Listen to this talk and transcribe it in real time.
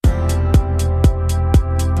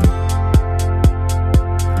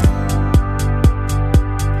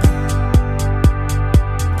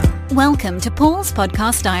Welcome to Paul's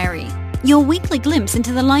Podcast Diary, your weekly glimpse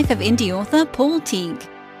into the life of indie author Paul Teague.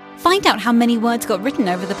 Find out how many words got written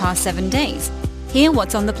over the past 7 days, hear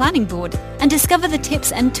what's on the planning board, and discover the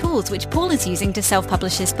tips and tools which Paul is using to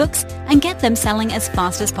self-publish his books and get them selling as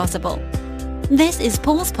fast as possible. This is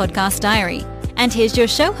Paul's Podcast Diary, and here's your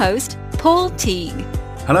show host, Paul Teague.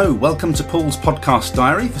 Hello, welcome to Paul's Podcast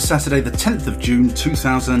Diary for Saturday the 10th of June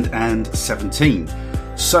 2017.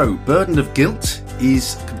 So, Burden of Guilt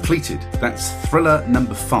is completed. That's thriller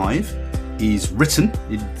number 5, is written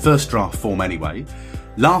in first draft form anyway.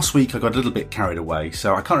 Last week I got a little bit carried away,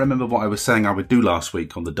 so I can't remember what I was saying I would do last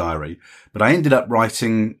week on the diary, but I ended up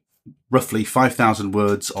writing roughly 5,000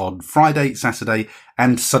 words on Friday, Saturday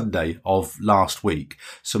and Sunday of last week.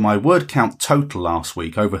 So my word count total last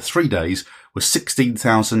week over 3 days was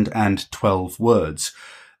 16,012 words.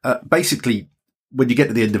 Basically, when you get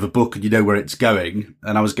to the end of a book and you know where it's going,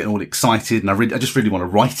 and I was getting all excited, and I just really want to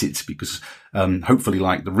write it because hopefully,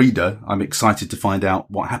 like the reader, I'm excited to find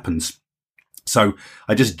out what happens. So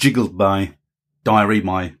I just jiggled my diary,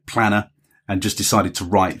 my planner, and just decided to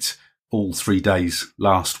write all 3 days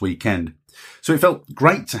last weekend. So it felt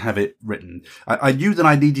great to have it written. I knew that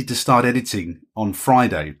I needed to start editing on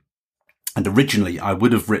Friday. And originally I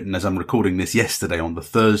would have written, as I'm recording this, yesterday on the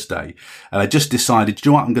Thursday. And I just decided, you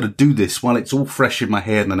know what, I'm going to do this while it's all fresh in my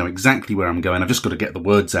head and I know exactly where I'm going. I've just got to get the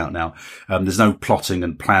words out now. There's no plotting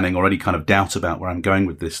and planning or any kind of doubt about where I'm going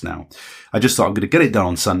with this now. I just thought I'm going to get it done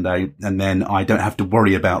on Sunday, and then I don't have to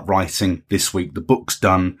worry about writing this week. The book's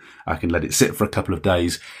done. I can let it sit for a couple of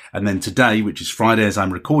days. And then today, which is Friday as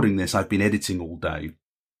I'm recording this, I've been editing all day.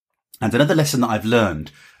 And another lesson that I've learned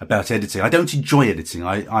about editing, I don't enjoy editing.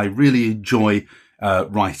 I really enjoy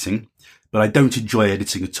writing, but I don't enjoy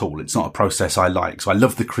editing at all. It's not a process I like. So I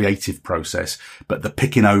love the creative process, but the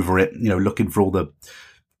picking over it, looking for all the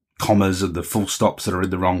commas and the full stops that are in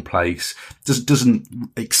the wrong place just doesn't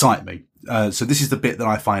excite me. So this is the bit that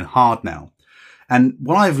I find hard now. And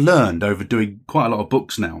what I've learned over doing quite a lot of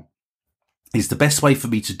books now is the best way for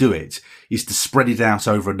me to do it is to spread it out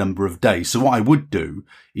over a number of days. So what I would do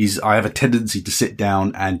is I have a tendency to sit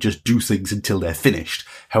down and just do things until they're finished,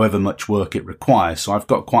 however much work it requires. So I've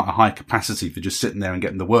got quite a high capacity for just sitting there and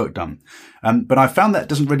getting the work done. But I found that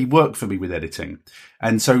doesn't really work for me with editing.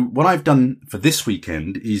 And so what I've done for this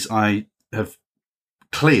weekend is I have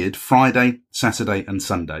cleared Friday, Saturday and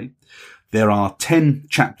Sunday. There are 10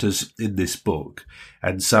 chapters in this book.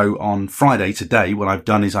 And so on Friday today, what I've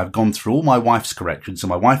done is I've gone through all my wife's corrections. So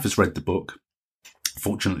my wife has read the book.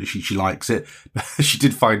 Fortunately, she likes it. She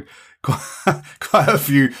did find quite a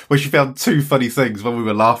few where she found 2 funny things when we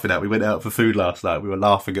were laughing at. We went out for food last night. We were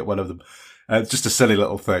laughing at one of them. It's just a silly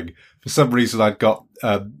little thing. For some reason, I'd got,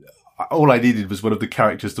 all I needed was one of the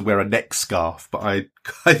characters to wear a neck scarf, but I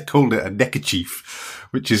called it a neckerchief,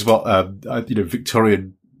 which is what,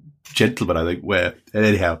 Victorian gentlemen, I think, wear. And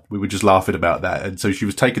anyhow, we were just laughing about that. And so she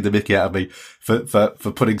was taking the mickey out of me for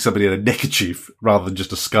putting somebody in a neckerchief rather than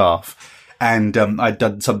just a scarf. And, I'd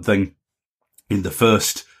done something in the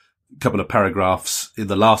first couple of paragraphs, in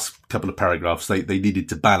the last couple of paragraphs, they needed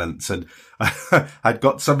to balance. And I'd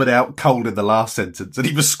got someone out cold in the last sentence and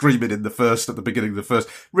he was screaming at the beginning of the first,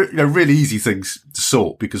 really easy things to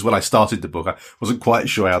sort, because when I started the book, I wasn't quite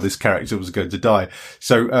sure how this character was going to die.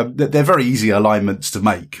 So, they're very easy alignments to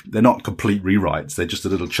make. They're not complete rewrites. They're just a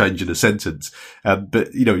little change in a sentence.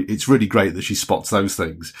 But it's really great that she spots those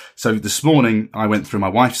things. So this morning I went through my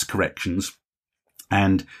wife's corrections,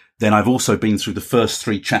 and then I've also been through the first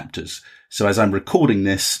 3 chapters. So as I'm recording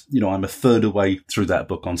this, I'm a third away through that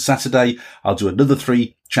book. On Saturday, I'll do another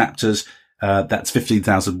 3 chapters. That's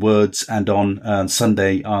 15,000 words. And on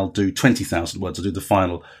Sunday, I'll do 20,000 words. I'll do the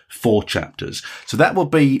final 4 chapters. So that will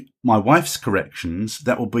be my wife's corrections.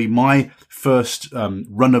 That will be my first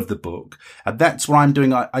run of the book. And that's what I'm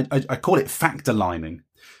doing. I call it fact aligning.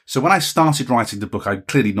 So when I started writing the book, I'm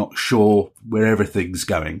clearly not sure where everything's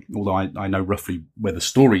going, although I know roughly where the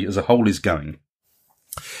story as a whole is going.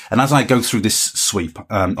 And as I go through this sweep,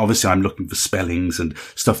 obviously I'm looking for spellings and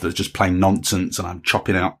stuff that's just plain nonsense, and I'm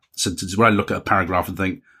chopping out sentences where I look at a paragraph and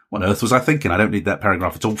think, what on earth was I thinking? I don't need that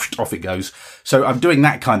paragraph at all. Off it goes. So I'm doing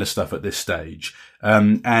that kind of stuff at this stage.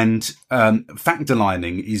 Fact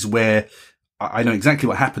aligning is where I know exactly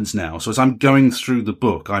what happens now. So as I'm going through the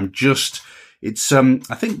book, it's, I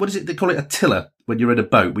think, what is it? They call it a tiller when you're in a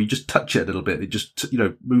boat, where you just touch it a little bit. It just,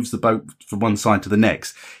 moves the boat from one side to the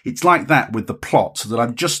next. It's like that with the plot, so that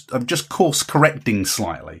I'm just course correcting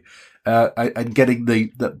slightly, and getting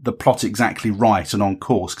the plot exactly right and on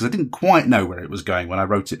course, because I didn't quite know where it was going when I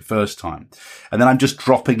wrote it first time. And then I'm just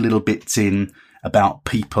dropping little bits in about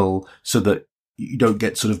people so that, you don't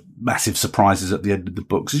get sort of massive surprises at the end of the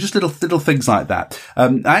book. So just little things like that.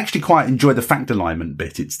 I actually quite enjoy the fact alignment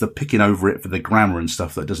bit. It's the picking over it for the grammar and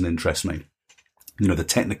stuff that doesn't interest me. The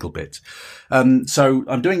technical bit. So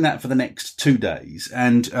I'm doing that for the next 2 days.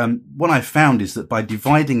 And what I found is that by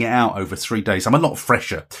dividing it out over 3 days, I'm a lot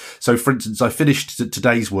fresher. So, for instance, I finished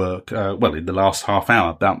today's work, in the last half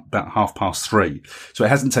hour, about 3:30. So it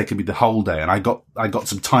hasn't taken me the whole day. And I got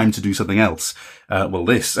some time to do something else.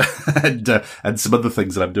 This and some other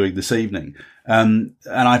things that I'm doing this evening. And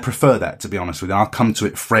I prefer that, to be honest with you. I'll come to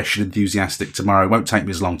it fresh and enthusiastic tomorrow. It won't take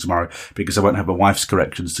me as long tomorrow because I won't have my wife's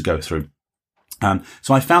corrections to go through.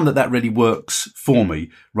 So I found that really works for me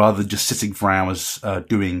rather than just sitting for hours,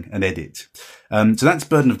 doing an edit. So that's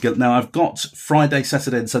Burden of Guilt. Now I've got Friday,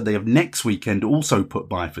 Saturday and Sunday of next weekend also put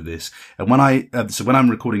by for this. And when I'm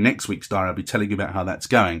recording next week's diary, I'll be telling you about how that's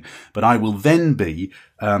going. But I will then be,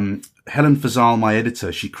 Helen Fazal, my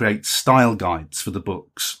editor, she creates style guides for the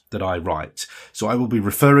books that I write. So I will be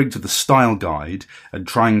referring to the style guide and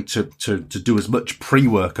trying to do as much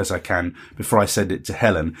pre-work as I can before I send it to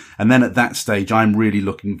Helen. And then at that stage, I'm really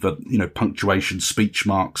looking for, punctuation, speech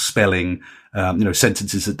marks, spelling,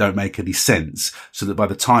 sentences that don't make any sense, so that by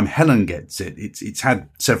the time Helen gets it, it's had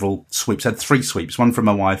several sweeps, had 3 sweeps, 1 from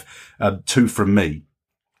my wife, 2 from me.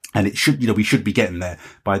 And it should, we should be getting there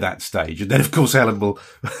by that stage. And then, of course, Helen will,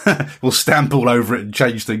 will stamp all over it and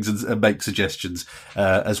change things and make suggestions,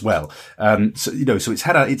 as well. So it's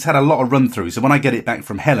had a lot of run through. So when I get it back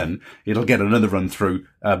from Helen, it'll get another run through,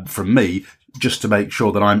 from me, just to make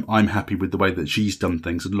sure that I'm happy with the way that she's done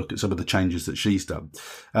things and look at some of the changes that she's done.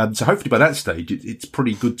 So hopefully by that stage, it's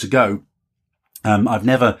pretty good to go. I've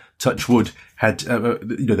never, touch wood, had,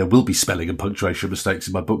 there will be spelling and punctuation mistakes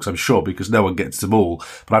in my books, I'm sure, because no one gets them all.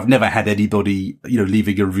 But I've never had anybody,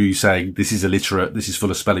 leaving a review saying this is illiterate, this is full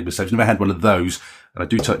of spelling mistakes. I've never had one of those. And I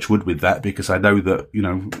do touch wood with that because I know that,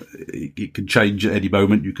 it can change at any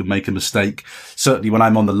moment. You can make a mistake. Certainly when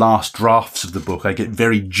I'm on the last drafts of the book, I get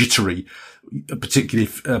very jittery, particularly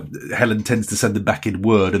if Helen tends to send them back in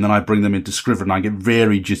Word and then I bring them into Scrivener and I get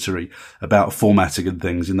very jittery about formatting and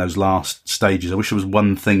things in those last stages. I wish there was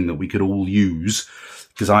one thing that we could all use,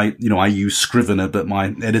 because I use Scrivener, but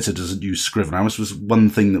my editor doesn't use Scrivener. I wish there was one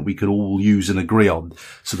thing that we could all use and agree on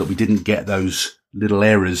so that we didn't get those little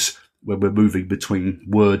errors when we're moving between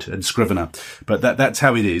Word and Scrivener. But that's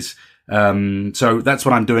how it is. So that's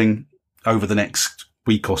what I'm doing over the next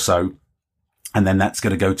week or so. And then that's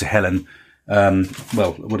going to go to Helen.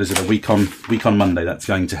 What is it? A week on Monday, that's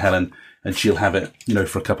going to Helen, and she'll have it,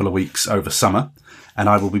 for a couple of weeks over summer. And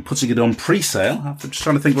I will be putting it on pre-sale. I'm just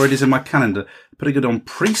trying to think where it is in my calendar. Putting it on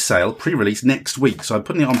pre-sale, pre-release next week. So I'm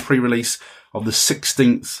putting it on pre-release of the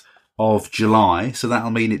 16th of July. So that'll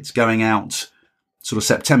mean it's going out sort of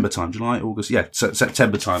September time, July, August. Yeah, so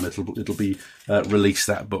September time it'll be released,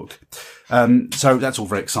 that book. So that's all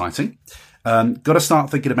very exciting. Got to start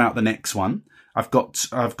thinking about the next one. I've got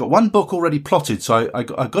one book already plotted. So I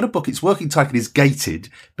got a book. Its working title is Gated,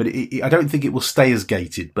 but I don't think it will stay as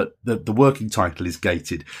Gated, but the working title is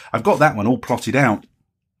Gated. I've got that one all plotted out.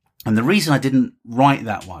 And the reason I didn't write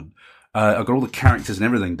that one, I've got all the characters and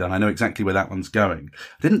everything done. I know exactly where that one's going.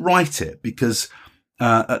 I didn't write it because,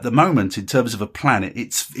 at the moment, in terms of a plan,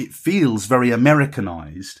 it feels very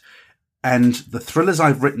Americanized, and the thrillers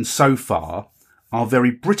I've written so far are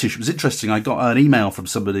very British. It was interesting. I got an email from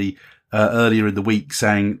somebody earlier in the week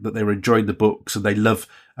saying that they were enjoying the books and they love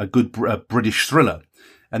a good British thriller.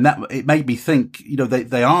 And that, it made me think,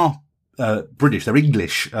 they are British, they're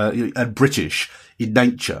English and British in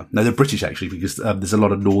nature. No, they're British actually, because there's a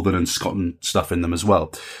lot of Northern and Scotland stuff in them as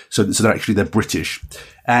well. So they're British.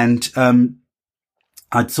 And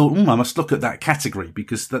I thought, I must look at that category,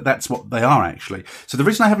 because that's what they are actually. So the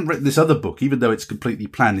reason I haven't written this other book, even though it's completely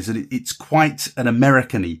planned, is that it's quite an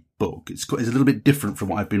American-y book. It's a little bit different from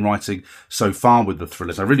what I've been writing so far with the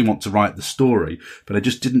thrillers. I really want to write the story, but I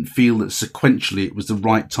just didn't feel that sequentially it was the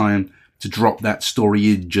right time to drop that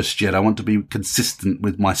story in just yet. I want to be consistent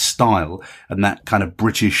with my style and that kind of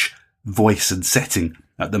British voice and setting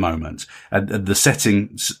at the moment. And the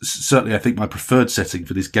setting, certainly I think my preferred setting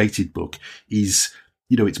for this Gated book is,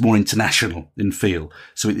 it's more international in feel.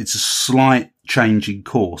 So it's a slight change in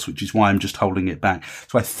course, which is why I'm just holding it back.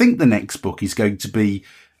 So I think the next book is going to be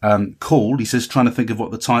called, he says, trying to think of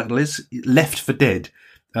what the title is, Left for Dead.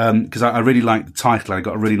 Because I really like the title. I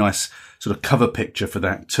got a really nice sort of cover picture for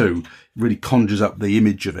that too. It really conjures up the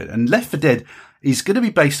image of it. And Left for Dead is going to be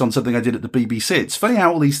based on something I did at the BBC. It's funny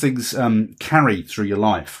how all these things carry through your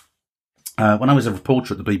life. When I was a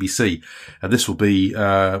reporter at the BBC, this will be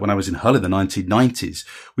when I was in Hull in the 1990s,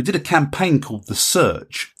 we did a campaign called The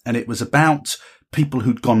Search, and it was about people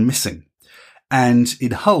who'd gone missing. And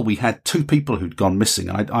in Hull, we had 2 people who'd gone missing.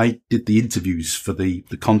 I did the interviews for the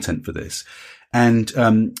content for this. And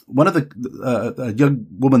one of a young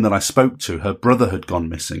woman that I spoke to, her brother had gone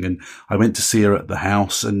missing, and I went to see her at the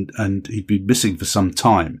house, and he'd been missing for some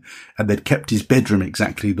time, and they'd kept his bedroom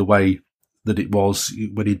exactly the way that it was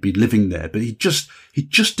when he'd been living there, but he just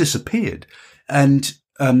disappeared. And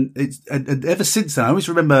ever since then, I always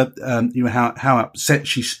remember how upset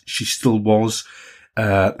she still was,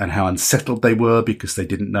 and how unsettled they were because they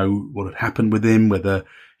didn't know what had happened with him, whether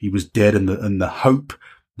he was dead, and the hope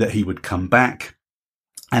that he would come back.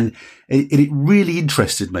 And it really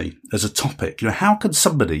interested me as a topic. How can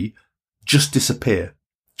somebody just disappear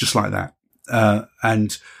just like that?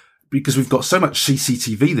 And because we've got so much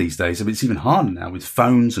CCTV these days, I mean, it's even harder now with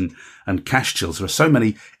phones and cash tills. There are so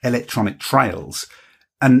many electronic trails.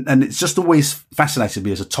 And it's just always fascinated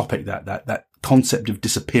me as a topic, that concept of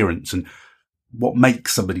disappearance and what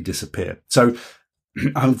makes somebody disappear. So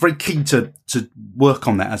I'm very keen to work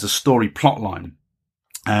on that as a story plotline.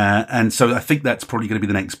 And so I think that's probably going to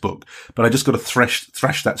be the next book, but I just got to thrash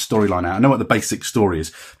that storyline out. I know what the basic story is.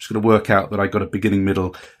 I'm just going to work out that I got a beginning,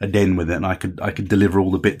 middle, and end with it, and I could deliver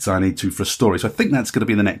all the bits I need to for a story. So I think that's going to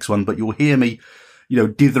be the next one, but you'll hear me,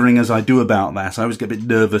 dithering as I do about that. I always get a bit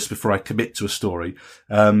nervous before I commit to a story.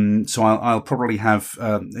 So I'll probably have,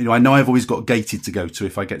 I know I've always got Gated to go to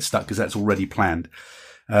if I get stuck, because that's already planned.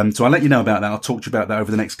 So I'll let you know about that. I'll talk to you about that over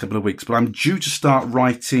the next couple of weeks. But I'm due to start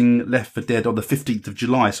writing Left 4 Dead on the 15th of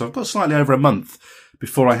July. So I've got slightly over a month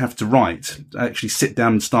before I have to write. I actually sit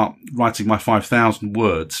down and start writing my 5,000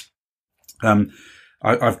 words.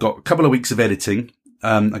 I've got a couple of weeks of editing.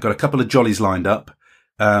 I've got a couple of jollies lined up,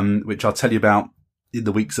 which I'll tell you about in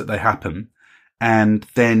the weeks that they happen. And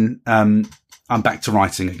then I'm back to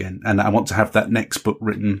writing again. And I want to have that next book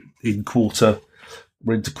written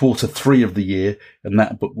we're into quarter 3 of the year, and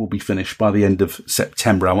that book will be finished by the end of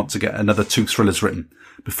September. I want to get another 2 thrillers written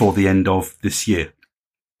before the end of this year.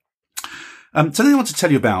 Something I want to tell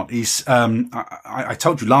you about is, I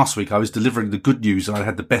told you last week I was delivering the good news. I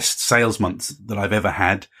had the best sales month that I've ever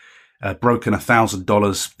had, broken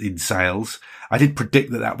 $1,000 in sales. I did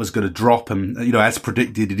predict that was going to drop, and, as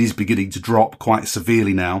predicted, it is beginning to drop quite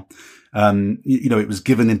severely now. It was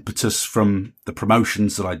given impetus from the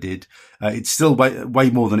promotions that I did. It's still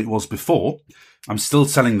way more than it was before. I'm still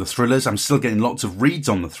selling the thrillers. I'm still getting lots of reads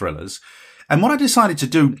on the thrillers. And what I decided to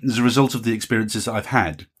do as a result of the experiences that I've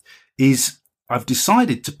had is I've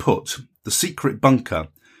decided to put The Secret Bunker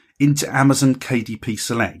into Amazon KDP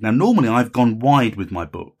Select. Now, normally I've gone wide with my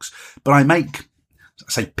books, but I make,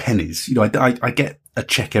 say, pennies. I get a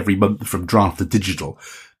check every month from Draft Digital,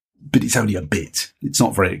 but it's only a bit. It's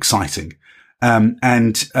not very exciting. I've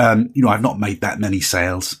not made that many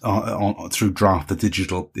sales through Draft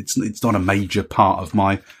Digital. It's not a major part of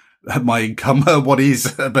my income. What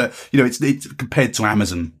is, but it's compared to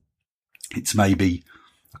Amazon, it's maybe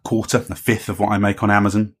a quarter, a fifth of what I make on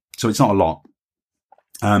Amazon. So it's not a lot.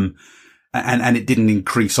 And it didn't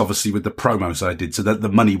increase obviously with the promos I did. So that the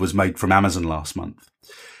money was made from Amazon last month.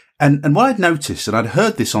 And what I'd noticed, and I'd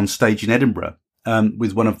heard this on stage in Edinburgh,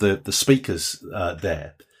 with one of the speakers,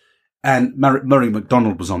 there. And Murray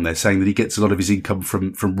MacDonald was on there saying that he gets a lot of his income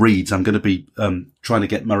from reads. I'm going to be, trying to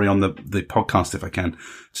get Murray on the podcast if I can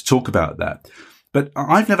to talk about that. But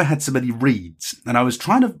I've never had so many reads, and I was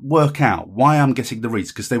trying to work out why I'm getting the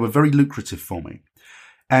reads, because they were very lucrative for me.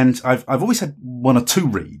 And I've always had 1 or 2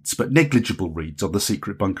 reads, but negligible reads on The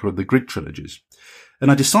Secret Bunker and the Grig trilogies.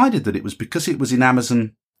 And I decided that it was because it was in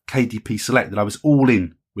Amazon KDP Select that I was all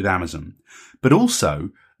in with Amazon, but also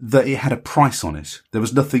that it had a price on it. There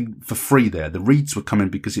was nothing for free there. The reads were coming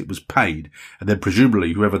because it was paid. And then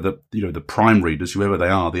presumably whoever the prime readers, whoever they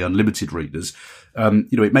are, the unlimited readers,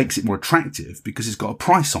 it makes it more attractive because it's got a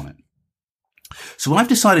price on it. So what I've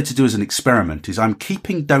decided to do as an experiment is I'm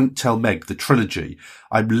keeping Don't Tell Meg, the trilogy.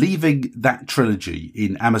 I'm leaving that trilogy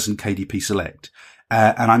in Amazon KDP Select.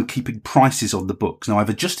 And I'm keeping prices on the books. Now I've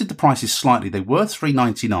adjusted the prices slightly. They were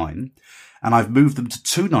 $3.99 and I've moved them to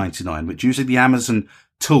 $2.99, which using the Amazon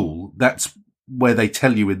tool, that's where they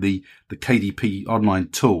tell you in the KDP online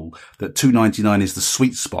tool that $2.99 is the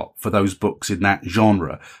sweet spot for those books in that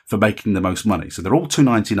genre for making the most money. So they're all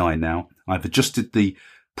 $2.99 now. I've adjusted the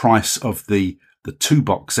price of the 2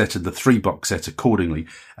 box set and the 3 box set accordingly.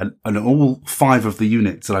 And all 5 of the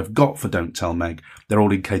units that I've got for Don't Tell Meg, they're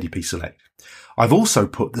all in KDP Select. I've also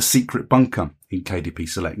put The Secret Bunker in KDP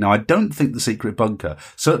Select. Now, I don't think The Secret Bunker,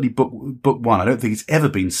 certainly book 1, I don't think it's ever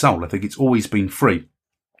been sold. I think it's always been free.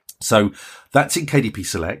 So that's in KDP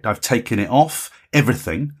Select. I've taken it off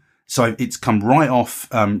everything. So it's come right off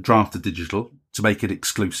Draft Digital to make it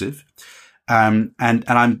exclusive. and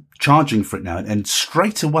I'm charging for it now. And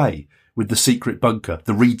straight away with The Secret Bunker,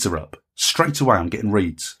 the reads are up. Straight away, I'm getting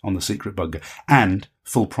reads on The Secret Bunker and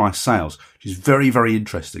full price sales, which is very, very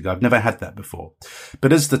interesting. I've never had that before.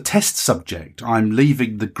 But as the test subject, I'm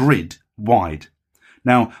leaving The Grid wide.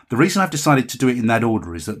 Now, the reason I've decided to do it in that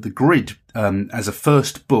order is that The Grid, as a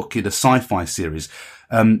first book in a sci-fi series,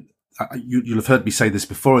 you'll have heard me say this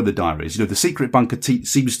before in the diaries. The Secret Bunker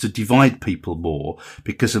seems to divide people more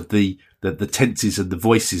because of the tenses and the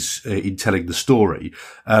voices in telling the story.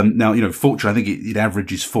 Now, fortunately, I think it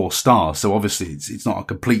averages 4 stars. So obviously it's not a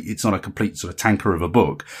complete sort of tanker of a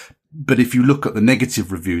book. But if you look at the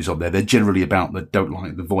negative reviews on there, they're generally about that don't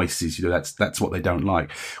like the voices. That's what they don't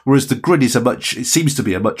like. Whereas The Grid is it seems to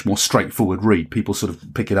be a much more straightforward read. People sort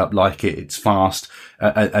of pick it up, like it. It's fast.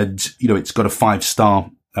 And it's got a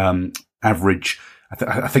 5-star, average.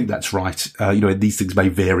 I think that's right. These things may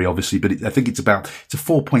vary, obviously, but I think it's a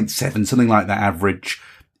 4.7, something like that average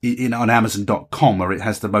on Amazon.com, where it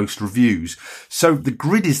has the most reviews. So The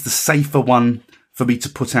Grid is the safer one for me to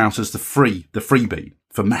put out as the freebie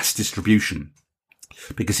for mass distribution,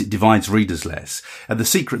 because it divides readers less. And The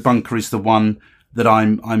Secret Bunker is the one that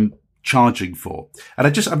I'm charging for. And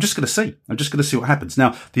I'm just going to see. I'm just going to see what happens.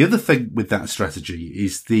 Now, the other thing with that strategy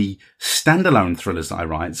is the standalone thrillers that I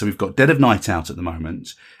write. So we've got Dead of Night out at the moment,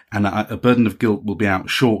 and A Burden of Guilt will be out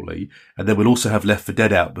shortly. And then we'll also have Left 4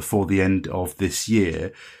 Dead out before the end of this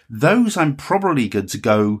year. Those I'm probably going to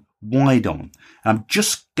go wide on. And I'm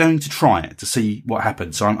just going to try it to see what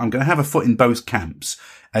happens. So I'm going to have a foot in both camps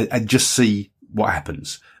and just see what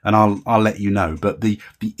happens. And I'll let you know. But the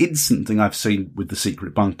instant thing I've seen with The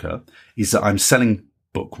Secret Bunker is that I'm selling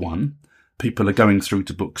book 1. People are going through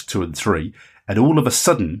to books 2 and 3. And all of a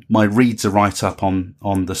sudden, my reads are right up on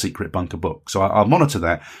The Secret Bunker book. So I'll monitor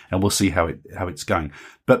that and we'll see how it's going.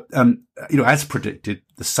 But, as predicted,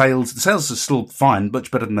 the sales are still fine, much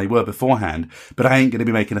better than they were beforehand. But I ain't going to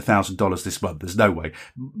be making $1,000 this month. There's no way.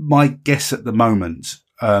 My guess at the moment,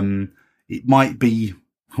 it might be,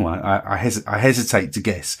 well, I hesitate to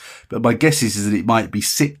guess, but my guess is that it might be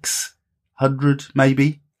 600,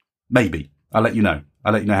 maybe. I'll let you know.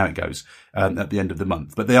 I'll let you know how it goes at the end of the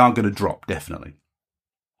month. But they are going to drop, definitely.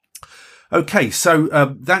 Okay, so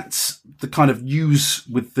that's the kind of news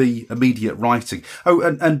with the immediate writing. Oh,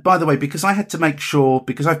 and by the way, because I had to make sure,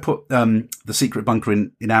 because I put The Secret Bunker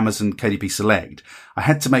in Amazon KDP Select, I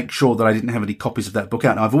had to make sure that I didn't have any copies of that book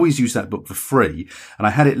out. Now, I've always used that book for free, and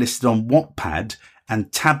I had it listed on Wattpad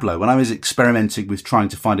and Tableau when I was experimenting with trying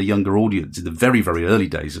to find a younger audience in the very, very early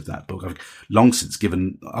days of that book. I've long since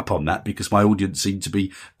given up on that because my audience seemed to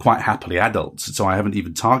be quite happily adults, so I haven't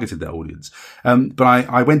even targeted that audience. But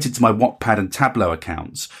I went into my Wattpad and Tableau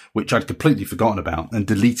accounts, which I'd completely forgotten about, and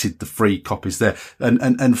deleted the free copies there.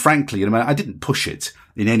 And frankly, I didn't push it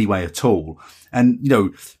in any way at all. And,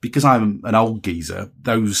 because I'm an old geezer,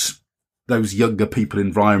 those younger people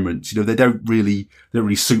environments, they don't really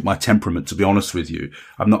suit my temperament, to be honest with you.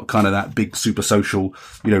 I'm not kind of that big super social,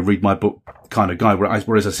 read my book kind of guy,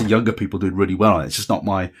 whereas I see younger people doing really well. It's just not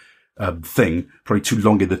my thing. Probably too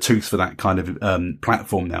long in the tooth for that kind of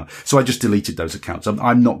platform now. So I just deleted those accounts.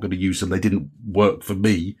 I'm not going to use them. They didn't work for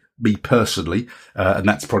me personally, and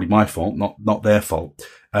that's probably my fault, not their fault.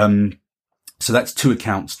 So that's 2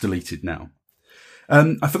 accounts deleted now.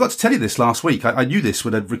 I forgot to tell you this last week. I knew this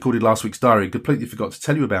when I'd recorded last week's diary and completely forgot to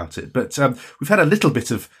tell you about it. But we've had a little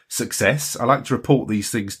bit of success. I like to report these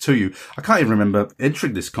things to you. I can't even remember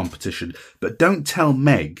entering this competition, but Don't Tell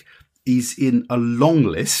Meg is in a long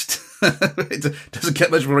list. It doesn't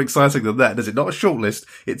get much more exciting than that, does it? Not a short list.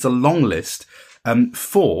 It's a long list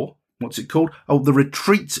for, what's it called? Oh, the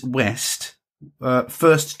Retreat West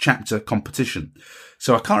first chapter competition.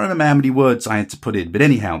 So I can't remember how many words I had to put in. But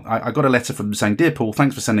anyhow, I got a letter from them saying, "Dear Paul,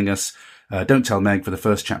 thanks for sending us Don't Tell Meg for the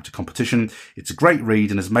first chapter competition. It's a great read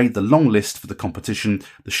and has made the long list for the competition.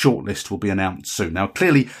 The short list will be announced soon." Now,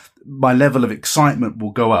 clearly, my level of excitement will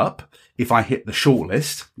go up if I hit the short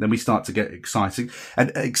list. Then we start to get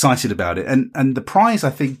excited about it. And the prize, I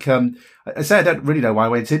think, I say I don't really know why I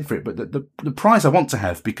went in for it, but the prize I want to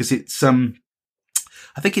have, because it's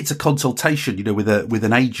I think it's a consultation, with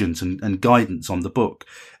an agent and guidance on the book.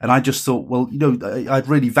 And I just thought, well, I'd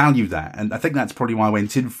really value that. And I think that's probably why I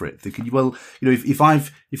went in for it, thinking, well, if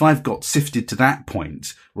I've got sifted to that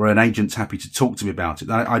point where an agent's happy to talk to me about it,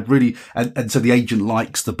 I'd really, and so the agent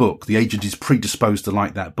likes the book, the agent is predisposed to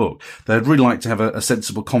like that book, then I'd really like to have a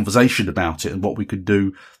sensible conversation about it and what we could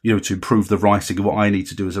do, to improve the writing and what I need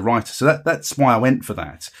to do as a writer. So that's why I went for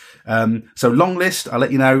that. So long list, I'll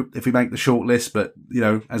let you know if we make the short list, but,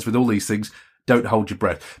 as with all these things, don't hold your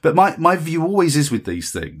breath. But my view always is with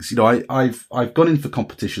these things. You know, I've gone in for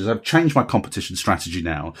competitions. I've changed my competition strategy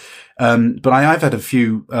now. But I've had a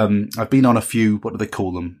few, I've been on a few, what do they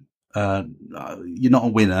call them? You're not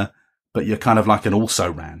a winner, but you're kind of like an also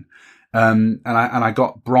ran. And I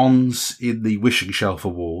got bronze in the Wishing Shelf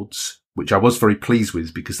Awards, which I was very pleased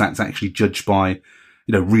with because that's actually judged by,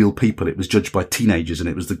 you know, real people. It was judged by teenagers and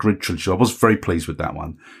it was the Grid Trilogy. I was very pleased with that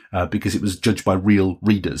one, because it was judged by real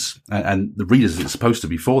readers and the readers it's supposed to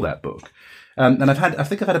be for that book. And I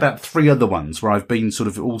think I've had about 3 other ones where I've been sort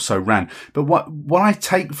of also ran. But what I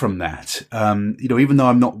take from that, you know, even though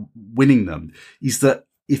I'm not winning them, is that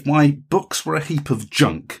if my books were a heap of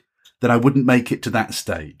junk, then I wouldn't make it to that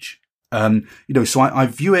stage. You know, so I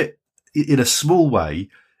view it in a small way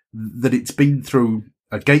that it's been through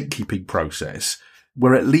a gatekeeping process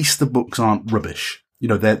where at least the books aren't rubbish. You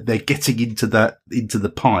know, they're getting into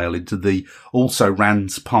the pile, into the also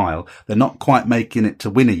rans pile. They're not quite making it to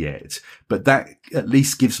winner yet, but that at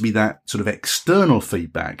least gives me that sort of external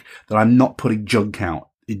feedback that I'm not putting junk out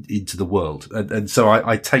into the world. And so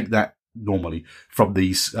I take that normally from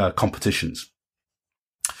these competitions.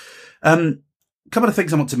 Couple of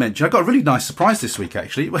things I want to mention. I got a really nice surprise this week,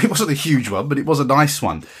 actually. Well, it wasn't a huge one, but it was a nice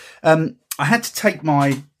one. I had to take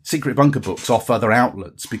my Secret Bunker books off other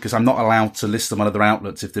outlets because I'm not allowed to list them on other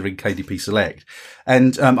outlets if they're in KDP Select.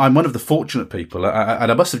 And I'm one of the fortunate people,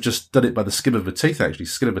 and I must have just done it by the skin of my teeth, actually,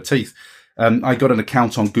 skin of my teeth. I got an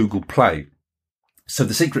account on Google Play. So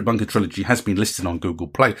the Secret Bunker trilogy has been listed on Google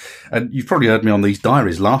Play. And you've probably heard me on these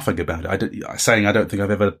diaries laughing about it, saying I don't think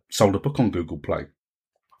I've ever sold a book on Google Play.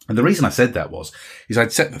 And the reason I said that is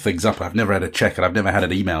I'd set the things up. I've never had a check and I've never had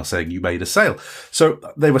an email saying you made a sale. So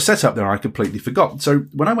they were set up there and I completely forgot. So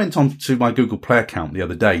when I went on to my Google Play account the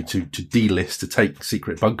other day to delist, to take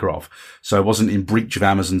Secret Bunker off, so I wasn't in breach of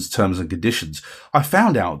Amazon's terms and conditions, I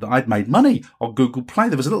found out that I'd made money on Google Play.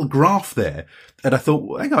 There was a little graph there and I thought,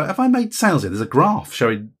 well, hang on, have I made sales here? There's a graph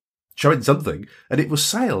showing something, and it was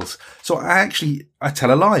sales. So I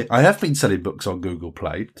tell a lie. I have been selling books on Google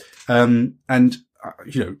Play, and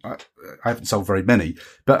you know, I haven't sold very many,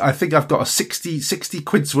 but I think I've got a 60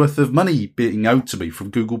 quid's worth of money being owed to me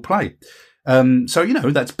from Google Play. So, you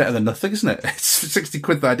know, that's better than nothing, isn't it? It's 60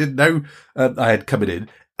 quid that I didn't know I had coming in.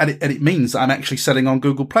 And it means that I'm actually selling on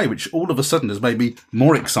Google Play, which all of a sudden has made me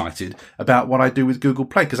more excited about what I do with Google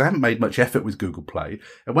Play, because I haven't made much effort with Google Play.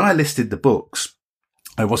 And when I listed the books,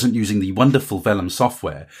 I wasn't using the wonderful Vellum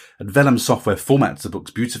software, and Vellum software formats the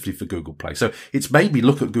books beautifully for Google Play. So it's made me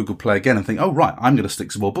look at Google Play again and think, oh, right, I'm going to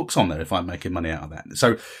stick some more books on there if I'm making money out of that.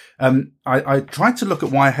 So, I tried to look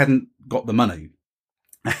at why I hadn't got the money.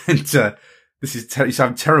 And, this is,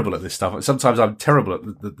 I'm terrible at this stuff. Sometimes I'm terrible at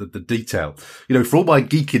the detail. You know, for all my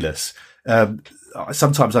geekiness,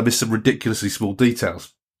 sometimes I miss some ridiculously small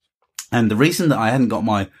details. And the reason that I hadn't got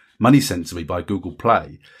my money sent to me by Google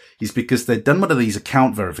Play is because they'd done one of these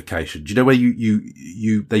account verifications. You know, where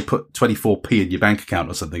they put 24p in your bank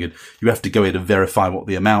account or something and you have to go in and verify what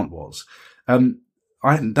the amount was. I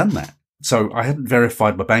hadn't done that. So I hadn't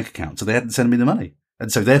verified my bank account. So they hadn't sent me the money.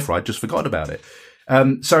 And so therefore I just forgot about it.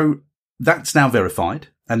 So that's now verified.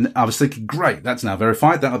 And I was thinking, great, that's now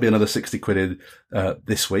verified. That'll be another 60 quid in,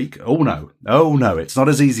 this week. Oh no, it's not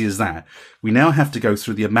as easy as that. We now have to go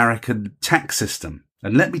through the American tax system.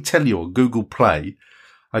 And let me tell you, on Google Play,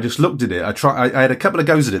 I just looked at it. I had a couple of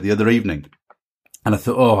goes at it the other evening and I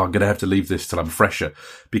thought, oh, I'm going to have to leave this till I'm fresher,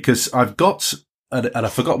 because I've got, and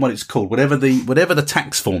I've forgotten what it's called, whatever the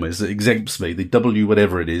tax form is that exempts me, the W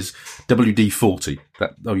whatever it is,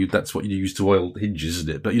 WD-40. That's what you use to oil hinges,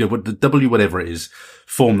 isn't it? But you know, the W whatever it is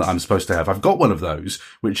form that I'm supposed to have. I've got one of those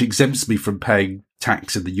which exempts me from paying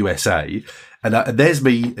tax in the USA. And there's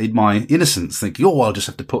me in my innocence thinking, oh, I'll just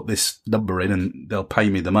have to put this number in and they'll pay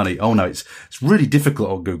me the money. Oh no, it's really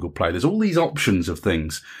difficult on Google Play. There's all these options of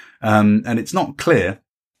things. And it's not clear.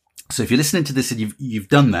 So if you're listening to this and you've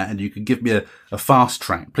done that and you can give me a fast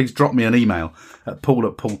track, please drop me an email at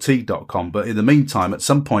paul@paulteague.com. But in the meantime, at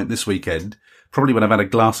some point this weekend, probably when I've had a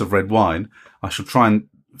glass of red wine, I shall try and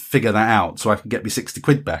figure that out so I can get me 60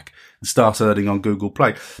 quid back and start earning on Google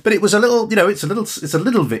Play. But it was a little, you know, it's a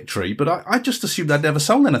little victory, but I just assumed I'd never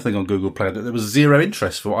sold anything on Google Play, that there was zero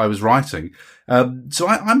interest for what I was writing. So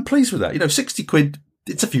I'm pleased with that. You know, 60 quid,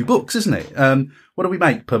 it's a few books, isn't it? What do we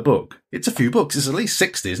make per book? It's a few books. It's at least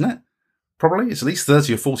 60, isn't it? Probably. It's at least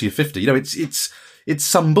 30 or 40 or 50. You know, it's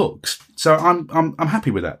some books. So I'm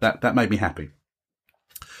happy with that. That made me happy.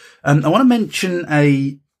 I want to mention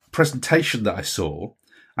a presentation that I saw.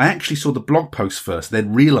 I actually saw the blog post first,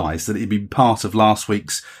 then realised that it had been part of last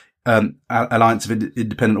week's Alliance of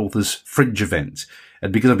Independent Authors Fringe event.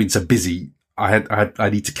 And because I've been so busy, I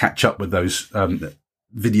need to catch up with those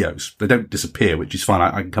videos. They don't disappear, which is fine.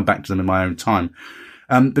 I can come back to them in my own time.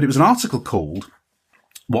 But it was an article called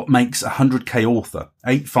 "What Makes a 100K Author: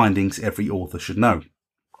 8 Findings Every Author Should Know."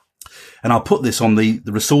 And I'll put this on the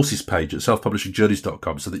resources page at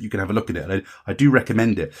selfpublishingjourneys.com so that you can have a look at it. And I do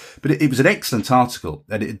recommend it. But it was an excellent article,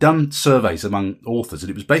 and it had done surveys among authors,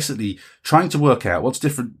 and it was basically trying to work out what's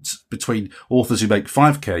different between authors who make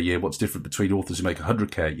 5K a year, what's different between authors who make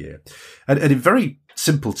 100K a year. And in very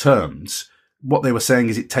simple terms, what they were saying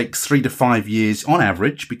is it takes 3 to 5 years on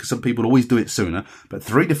average, because some people always do it sooner, but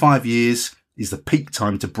 3 to 5 years is the peak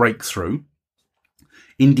time to break through.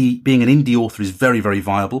 Being an indie author is very, very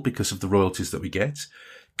viable because of the royalties that we get.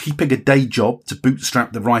 Keeping a day job to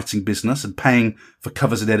bootstrap the writing business and paying for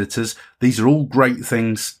covers and editors. These are all great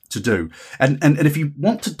things to do. And if you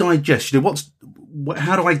want to digest,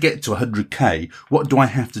 how do I get to 100K? What do I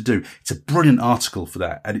have to do? It's a brilliant article for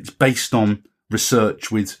that. And it's based on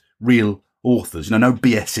research with real authors. No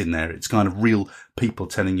BS in there. It's kind of real people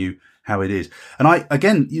telling you how it is. And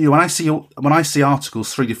when I see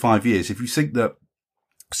articles 3 to 5 years, if you think that,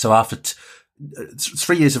 so after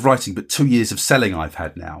 3 years of writing, but 2 years of selling I've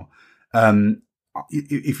had now,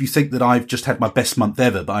 if you think that I've just had my best month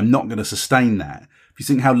ever, but I'm not going to sustain that, if you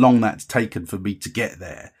think how long that's taken for me to get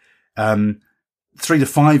there, 3 to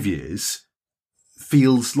 5 years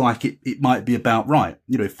feels like it might be about right.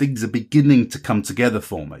 If things are beginning to come together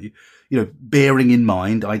for me, bearing in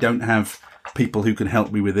mind, I don't have people who can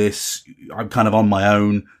help me with this. I'm kind of on my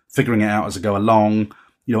own, figuring it out as I go along.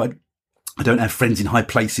 I don't have friends in high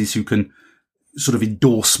places who can sort of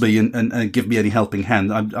endorse me and give me any helping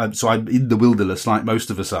hand. So I'm in the wilderness like most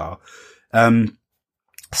of us are.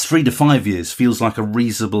 3 to 5 years feels like a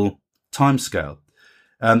reasonable timescale.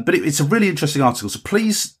 But it's a really interesting article. So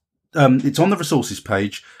please, it's on the resources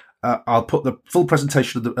page. I'll put the full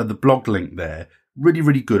presentation of the blog link there. Really,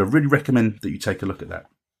 really good. I really recommend that you take a look at that.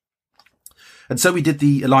 And so we did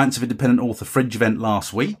the Alliance of Independent Author Fringe event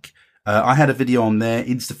last week. I had a video on there,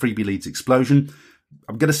 Insta Freebie Leads Explosion.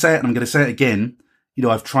 I'm going to say it and I'm going to say it again.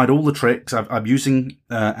 I've tried all the tricks. I'm using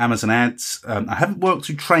Amazon ads. I haven't worked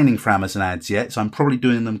through training for Amazon ads yet, so I'm probably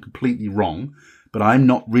doing them completely wrong. But I'm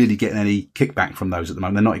not really getting any kickback from those at the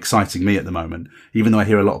moment. They're not exciting me at the moment, even though I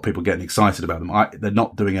hear a lot of people getting excited about them. They're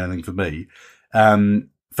not doing anything for me.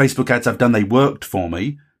 Facebook ads I've done, they worked for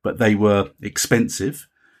me, but they were expensive.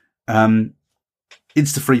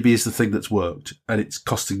 Insta Freebie is the thing that's worked, and it's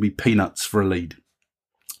costing me peanuts for a lead.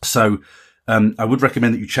 So I would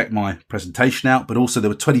recommend that you check my presentation out, but also there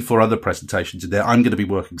were 24 other presentations in there. I'm going to be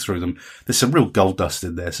working through them. There's some real gold dust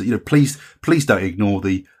in there. So, please don't ignore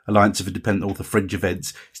the Alliance of Independent Author Fringe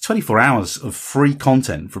events. It's 24 hours of free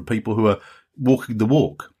content from people who are walking the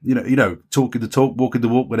walk, talking the talk, walking the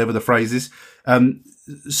walk, whatever the phrase is.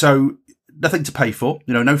 So nothing to pay for,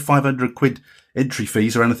 no 500 quid entry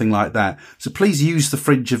fees or anything like that. So please use the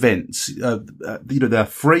Fringe events. They're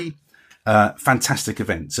free, fantastic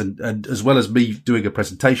events. And as well as me doing a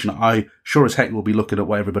presentation, I sure as heck will be looking at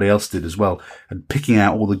what everybody else did as well and picking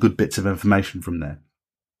out all the good bits of information from there.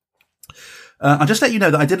 I'll just let you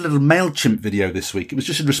know that I did a little MailChimp video this week. It was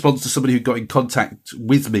just in response to somebody who got in contact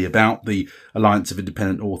with me about the Alliance of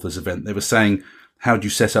Independent Authors event. They were saying, how do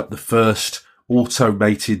you set up the first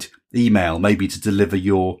automated email, maybe to deliver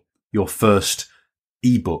your first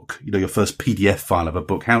ebook, your first PDF file of a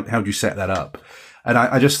book? How do you set that up? And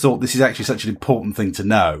I just thought this is actually such an important thing to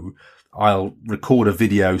know. I'll record a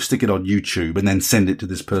video, stick it on YouTube, and then send it to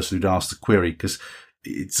this person who'd asked the query, because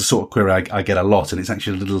it's the sort of query I get a lot, and it's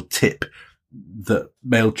actually a little tip that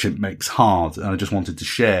MailChimp makes hard, and I just wanted to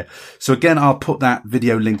share. So again, I'll put that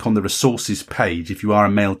video link on the resources page if you are a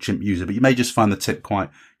MailChimp user, but you may just find the tip quite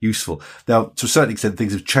useful. Now, to a certain extent,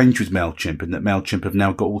 things have changed with MailChimp, and that MailChimp have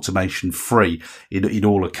now got automation free in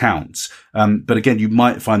all accounts. But again, you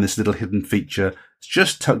might find this little hidden feature. It's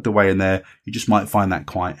just tucked away in there. You just might find that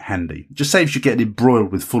quite handy. It just saves you getting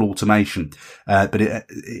embroiled with full automation. But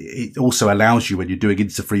it also allows you, when you're doing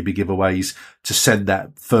Insta Freebie giveaways, to send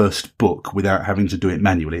that first book without having to do it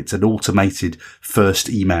manually. It's an automated first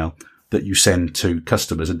email that you send to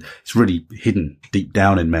customers, and it's really hidden deep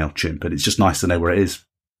down in MailChimp, and it's just nice to know where it is.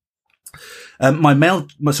 My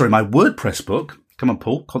WordPress book. Come on,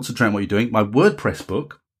 Paul, concentrate on what you're doing. My WordPress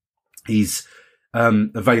book is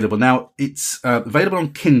available now. It's available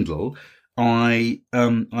on Kindle. I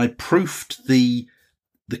proofed the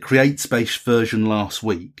CreateSpace version last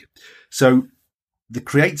week. So the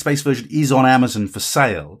CreateSpace version is on Amazon for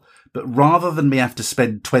sale, but rather than me have to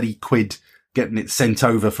spend 20 quid getting it sent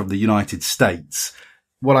over from the United States,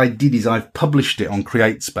 what I did is I've published it on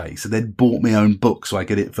CreateSpace and then bought my own book, so I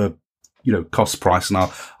get it for cost price, and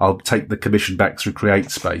I'll take the commission back through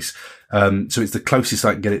CreateSpace. So it's the closest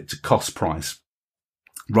I can get it to cost price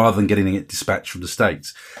rather than getting it dispatched from the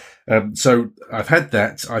States. So I've had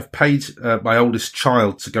that. I've paid my oldest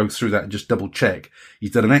child to go through that and just double check.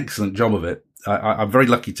 He's done an excellent job of it. I'm very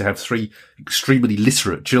lucky to have 3 extremely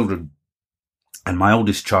literate children, and my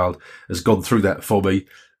oldest child has gone through that for me.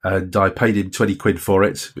 And I paid him 20 quid for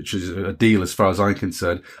it, which is a deal as far as I'm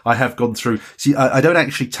concerned. I have gone through, I don't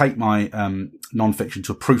actually take my, non-fiction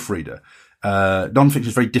to a proofreader. Non-fiction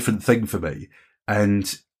is a very different thing for me.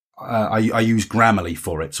 And, I use Grammarly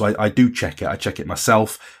for it. So I do check it. I check it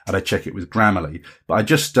myself and I check it with Grammarly. But I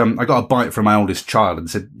just, I got a bite from my oldest child and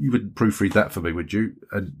said, you wouldn't proofread that for me, would you?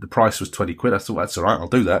 And the price was 20 quid. I thought, that's all right. I'll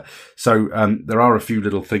do that. So, there are a few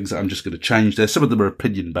little things that I'm just going to change there. Some of them are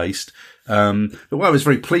opinion based. But what I was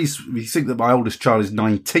very pleased, you think that my oldest child is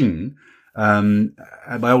 19, and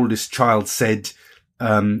my oldest child said,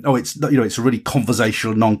 it's not, it's a really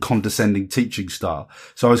conversational, non-condescending teaching style.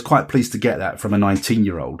 So I was quite pleased to get that from a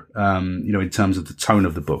 19-year-old, in terms of the tone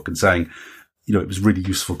of the book and saying, it was really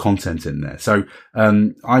useful content in there. So,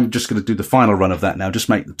 I'm just going to do the final run of that now, just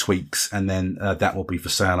make the tweaks, and then, that will be for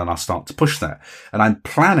sale and I'll start to push that. And I'm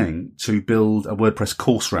planning to build a WordPress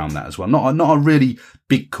course around that as well. Not a really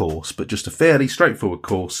big course, but just a fairly straightforward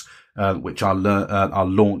course, which I'll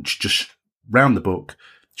launch just round the book,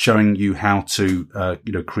 showing you how to,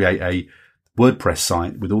 create a WordPress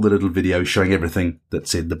site with all the little videos showing everything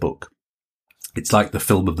that's in the book. It's like the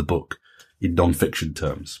film of the book in non-fiction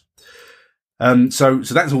terms. So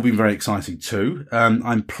that's all been very exciting too.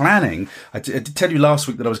 I'm planning, I did tell you last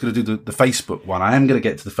week that I was going to do the Facebook one. I am going to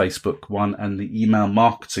get to the Facebook one and the email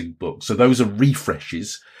marketing book. So those are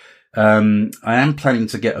refreshes. I am planning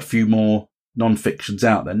to get a few more non-fictions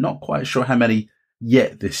out there. Not quite sure how many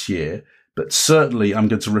yet this year. But certainly I'm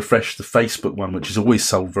going to refresh the Facebook one, which has always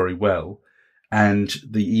sold very well, and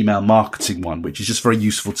the email marketing one, which is just very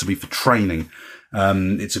useful to me for training.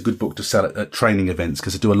 It's a good book to sell at training events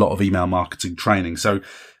because I do a lot of email marketing training. So,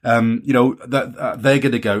 that they're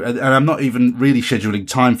going to go, and I'm not even really scheduling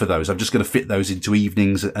time for those. I'm just going to fit those into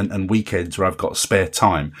evenings and weekends where I've got spare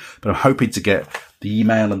time. But I'm hoping to get the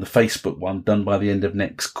email and the Facebook one done by the end of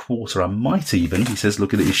next quarter. I might even, he says,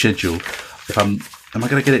 looking at his schedule, am I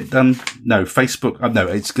going to get it done? No, Facebook. No,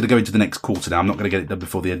 it's going to go into the next quarter now. I'm not going to get it done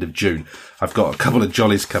before the end of June. I've got a couple of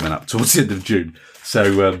jollies coming up towards the end of June.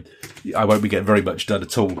 So, I won't be getting very much done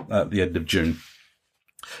at all at the end of June.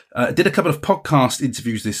 Did a couple of podcast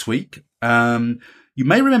interviews this week. You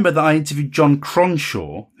may remember that I interviewed John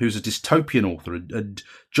Cronshaw, who's a dystopian author. And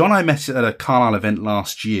John I met at a Carlisle event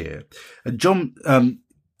last year. And John,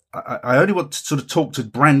 I only want to sort of talk to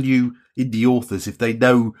brand new indie authors if they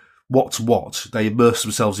know what's what. They immerse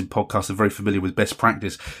themselves in podcasts and are very familiar with best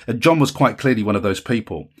practice. And John was quite clearly one of those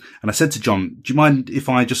people. And I said to John, do you mind if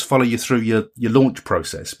I just follow you through your launch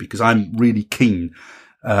process? Because I'm really keen,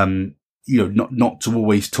 not to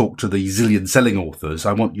always talk to the zillion selling authors.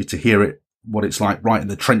 I want you to hear it, what it's like right in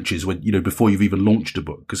the trenches when, before you've even launched a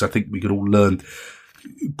book, because I think we could all learn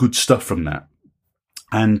good stuff from that.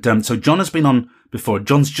 And, so John has been on before.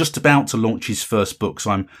 John's just about to launch his first book.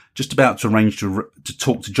 So I'm just about to arrange to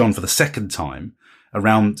talk to John for the second time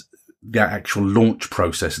around the actual launch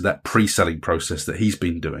process, that pre-selling process that he's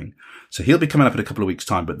been doing. So he'll be coming up in a couple of weeks'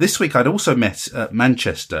 time. But this week I'd also met at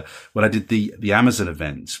Manchester when I did the Amazon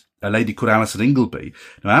event, a lady called Alison Ingleby.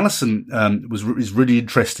 Now Alison, is really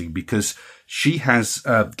interesting because she has,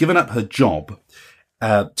 given up her job,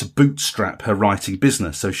 to bootstrap her writing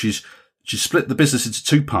business. So she's split the business into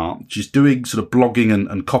 2 parts. She's doing sort of blogging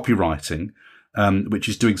and copywriting, which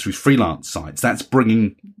she's doing through freelance sites. That's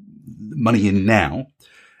bringing money in now.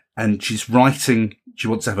 And she's writing, she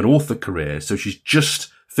wants to have an author career. So she's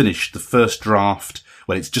just finished the first draft.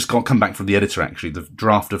 Well, it's just come back from the editor, actually, the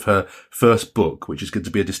draft of her first book, which is going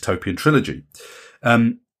to be a dystopian trilogy.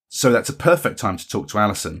 So that's a perfect time to talk to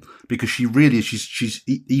Alison because she really is, she's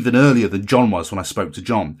even earlier than John was when I spoke to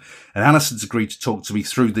John. And Alison's agreed to talk to me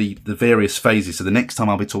through the various phases. So the next time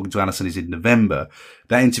I'll be talking to Alison is in November.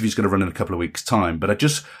 That interview is going to run in a couple of weeks' time. But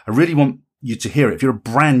I really want you to hear it. If you're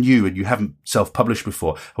brand new and you haven't self-published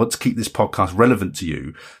before, I want to keep this podcast relevant to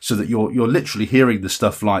you so that you're literally hearing the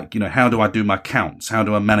stuff like, how do I do my accounts? How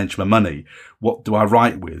do I manage my money? What do I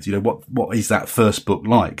write with? What is that first book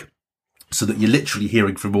like? So that you're literally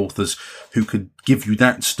hearing from authors who could give you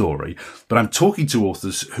that story. But I'm talking to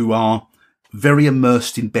authors who are very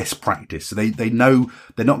immersed in best practice. So they know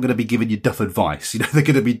they're not going to be giving you duff advice. They're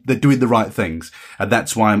doing the right things. And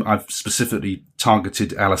that's why I've specifically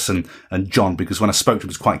targeted Alison and John, because when I spoke to them,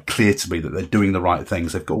 it was quite clear to me that they're doing the right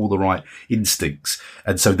things. They've got all the right instincts.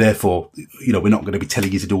 And so therefore, we're not going to be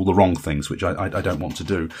telling you to do all the wrong things, which I don't want to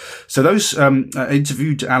do. So those, I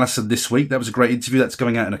interviewed Alison this week. That was a great interview. That's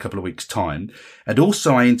going out in a couple of weeks' time. And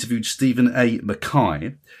also I interviewed Stephen A.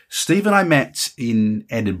 Mackay. Stephen I met in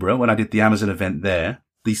Edinburgh when I did the Amazon event there.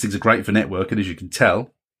 These things are great for networking, as you can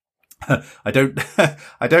tell. I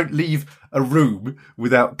don't leave a room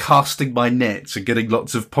without casting my nets and getting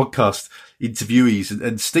lots of podcast interviewees.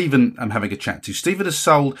 And Stephen, I'm having a chat to. Stephen has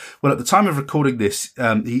sold, well, at the time of recording this,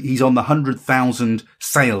 he's on the 100,000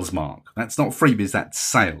 sales mark. That's not freebies, that's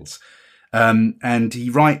sales. And he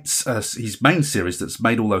writes his main series that's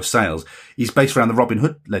made all those sales. He's based around the Robin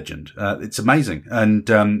Hood legend. It's amazing. And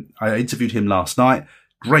I interviewed him last night.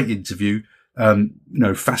 Great interview.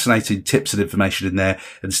 Fascinating tips and information in there.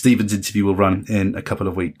 And Stephen's interview will run in a couple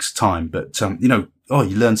of weeks' time. But, you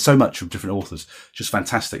learn so much from different authors. Just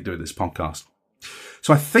fantastic doing this podcast.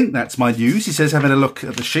 So I think that's my news. He says, having a look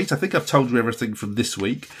at the sheet. I think I've told you everything from this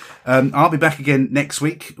week. I'll be back again next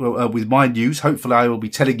week with my news. Hopefully I will be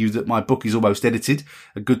telling you that my book is almost edited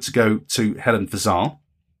and good to go to Helen Fazal.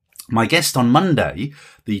 My guest on Monday,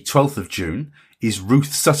 the 12th of June, is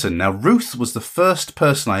Ruth Sutton. Now, Ruth was the first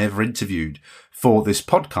person I ever interviewed for this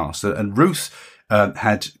podcast. And Ruth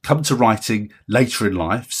had come to writing later in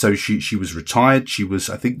life. So she was retired. It was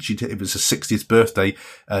her 60th birthday,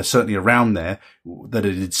 certainly around there, that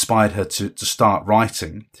it inspired her to start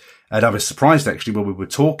writing. And I was surprised actually when we were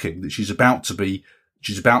talking that she's about to be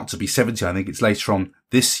 70. I think it's later on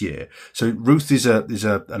this year. So Ruth is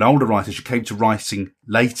an older writer. She came to writing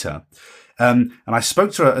later. And I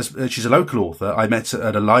spoke to her as she's a local author. I met her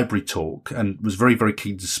at a library talk and was very, very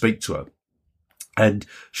keen to speak to her. And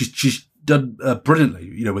she's done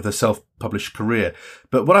brilliantly, with her self-published career.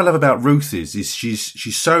 But what I love about Ruth is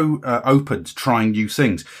she's so open to trying new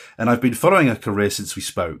things. And I've been following her career since we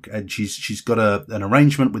spoke. And she's got an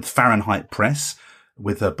arrangement with Fahrenheit Press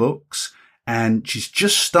with her books. And she's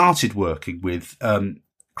just started working with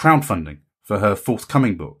crowdfunding for her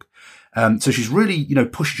forthcoming book. So she's really,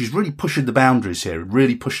 she's really pushing the boundaries here,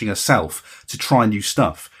 really pushing herself to try new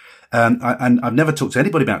stuff. And I've never talked to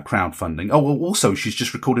anybody about crowdfunding. Oh, well, also she's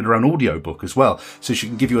just recorded her own audiobook as well. So she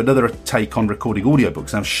can give you another take on recording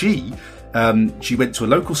audiobooks. Now she went to a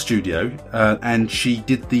local studio, and she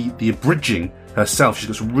did the abridging herself. She's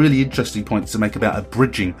got some really interesting points to make about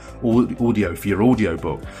abridging audio for your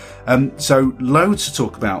audiobook. So loads to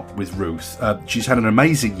talk about with Ruth. She's had an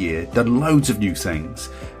amazing year, done loads of new things.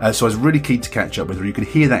 So I was really keen to catch up with her. You can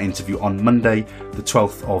hear that interview on Monday, the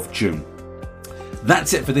 12th of June.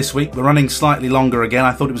 That's it for this week. We're running slightly longer again.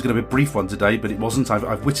 I thought it was going to be a brief one today, but it wasn't.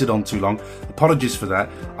 I've whittled on too long. Apologies for that.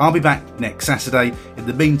 I'll be back next Saturday. In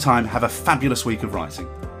the meantime, have a fabulous week of writing.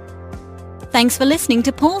 Thanks for listening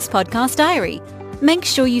to Paul's Podcast Diary. Make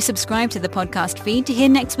sure you subscribe to the podcast feed to hear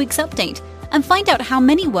next week's update and find out how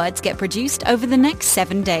many words get produced over the next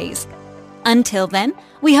 7 days. Until then,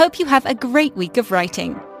 we hope you have a great week of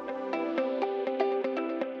writing.